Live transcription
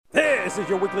This is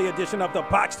your weekly edition of the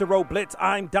Box to Row Blitz.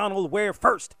 I'm Donald Ware.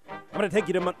 First, I'm going to take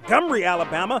you to Montgomery,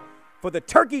 Alabama for the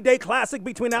Turkey Day Classic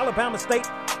between Alabama State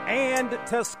and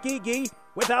Tuskegee,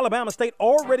 with Alabama State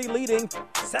already leading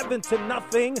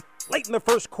 7-0 late in the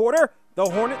first quarter. The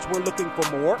Hornets were looking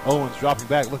for more. Owens dropping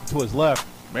back, looking to his left.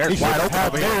 Merritt's wide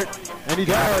open. And he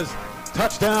does.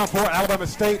 Touchdown for Alabama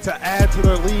State to add to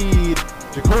their lead.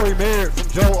 Ja'Cory Merritt from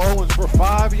Joe Owens for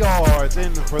 5 yards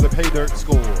in for the pay dirt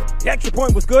score. The extra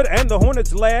point was good, and the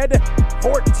Hornets led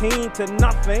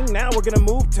 14-0. Now we're going to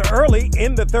move to early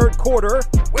in the third quarter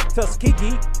with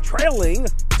Tuskegee trailing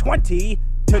 20-2.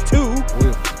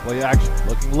 Williams, play action,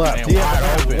 looking left. And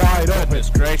wide open. Goodness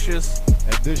gracious.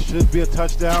 And this should be a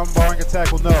touchdown, barring a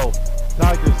tackle. No.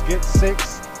 Tigers get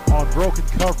 6 on broken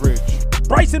coverage.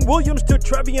 Bryson Williams to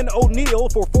Trevion O'Neal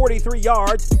for 43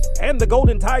 yards, and the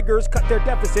Golden Tigers cut their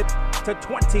deficit to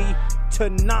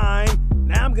 20-9.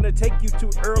 Now I'm going to take you to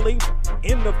early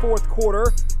in the fourth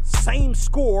quarter. Same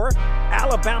score,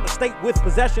 Alabama State with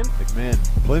possession. McMahon,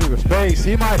 plenty of space.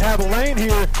 He might have a lane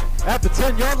here at the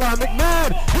 10-yard line.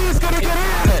 McMahon, he's going to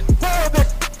get in for the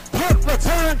punt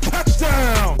return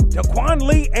touchdown. Daquan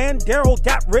Lee and Daryl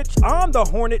Daprich on the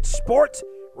Hornet Sports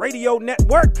Radio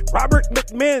Network. Robert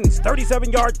McMinn's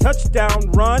 37-yard touchdown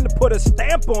run put a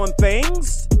stamp on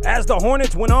things as the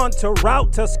Hornets went on to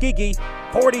rout Tuskegee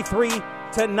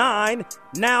 43-9.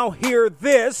 Now hear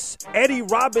this. Eddie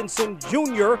Robinson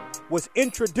Jr. was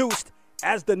introduced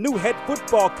as the new head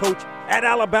football coach at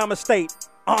Alabama State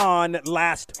on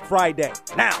last Friday.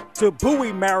 Now to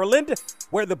Bowie, Maryland,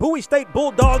 where the Bowie State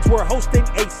Bulldogs were hosting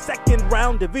a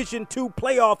second-round Division II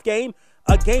playoff game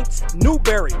against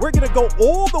Newberry. We're going to go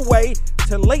all the way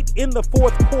to late in the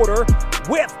fourth quarter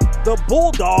with the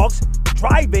Bulldogs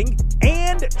driving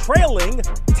and trailing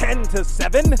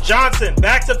 10-7. Johnson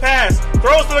back to pass,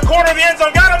 throws to the corner of the end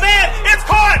zone, got a man, it's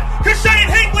caught! Kashane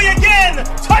Hinckley again!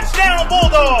 Touchdown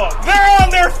Bulldogs! They're on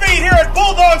their feet here at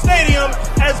Bulldog Stadium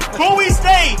as Bowie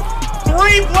State,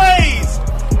 3 plays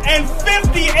and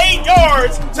 58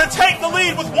 yards to take the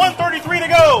lead with 1:33 to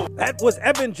go. That was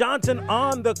Evan Johnson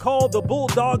on the call. The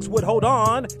Bulldogs would hold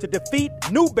on to defeat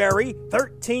Newberry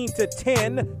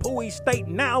 13-10. Bowie State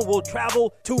now will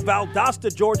travel to Valdosta,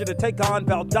 Georgia to take on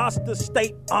Valdosta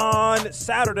State on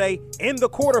Saturday in the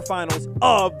quarterfinals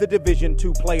of the Division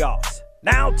II playoffs.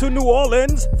 Now to New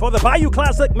Orleans for the Bayou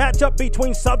Classic matchup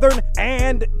between Southern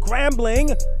and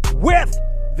Grambling, with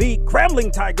the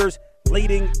Grambling Tigers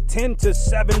leading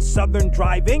 10-7, Southern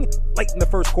driving late in the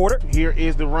first quarter. Here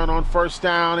is the run on first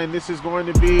down, and this is going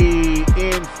to be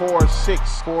in for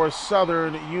 6 for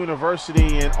Southern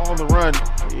University, and on the run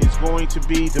is going to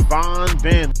be Devon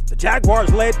Ben. The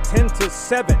Jaguars led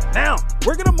 10-7. Now,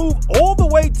 we're going to move all the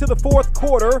way to the fourth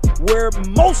quarter, where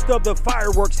most of the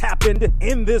fireworks happened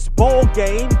in this ball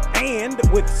game, and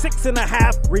with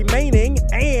 6.5 remaining,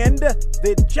 and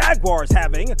the Jaguars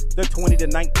having the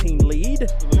 20-19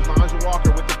 lead.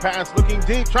 Walker with the pass, looking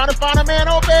deep, trying to find a man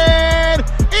open.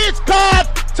 It's caught!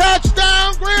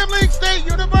 Touchdown, Grambling State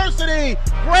University!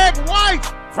 Greg White!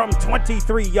 From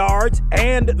 23 yards,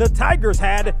 and the Tigers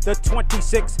had the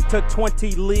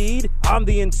 26-20 lead. On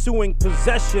the ensuing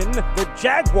possession, the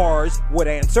Jaguars would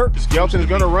answer. Skelton is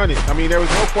going to run it. I mean, there was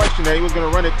no question that he was going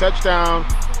to run it. Touchdown,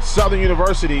 Southern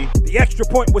University. The extra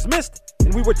point was missed,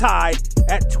 and we were tied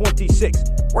at 26.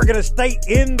 We're going to stay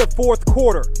in the fourth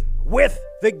quarter with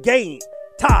the game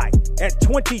tied at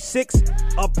 26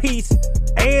 apiece,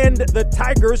 and the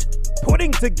Tigers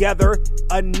putting together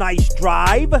a nice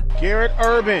drive. Garrett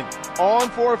Urban on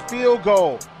for a field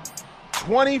goal.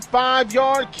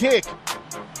 25-yard kick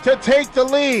to take the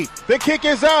lead. The kick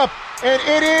is up, and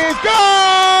it is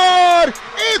good!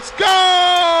 It's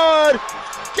good!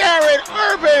 Garrett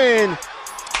Urban!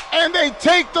 And they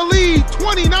take the lead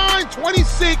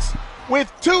 29-26 with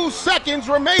 2 seconds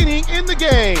remaining in the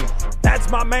game.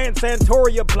 That's my man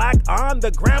Santoria Black on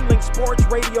the Grambling Sports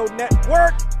Radio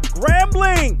Network.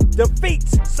 Grambling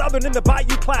defeats Southern in the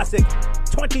Bayou Classic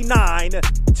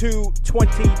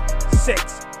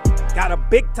 29-26. Got a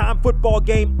big-time football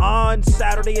game on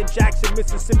Saturday in Jackson,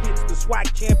 Mississippi. It's the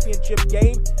SWAC championship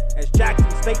game as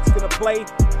Jackson State's going to play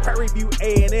Prairie View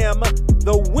A&M.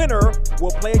 The winner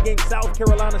will play against South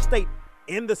Carolina State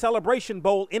in the Celebration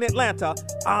Bowl in Atlanta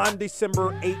on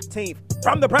December 18th.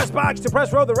 From the Press Box to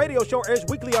Press Row, the radio show airs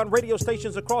weekly on radio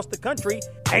stations across the country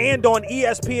and on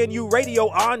ESPNU Radio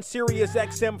on Sirius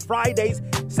XM Fridays,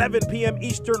 7 p.m.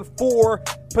 Eastern, 4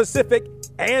 Pacific,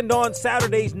 and on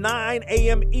Saturdays, 9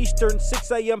 a.m. Eastern,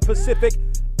 6 a.m. Pacific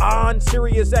on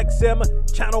Sirius XM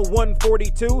Channel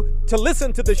 142. To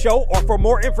listen to the show or for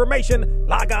more information,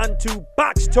 log on to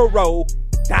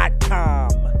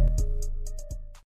boxtorow.com.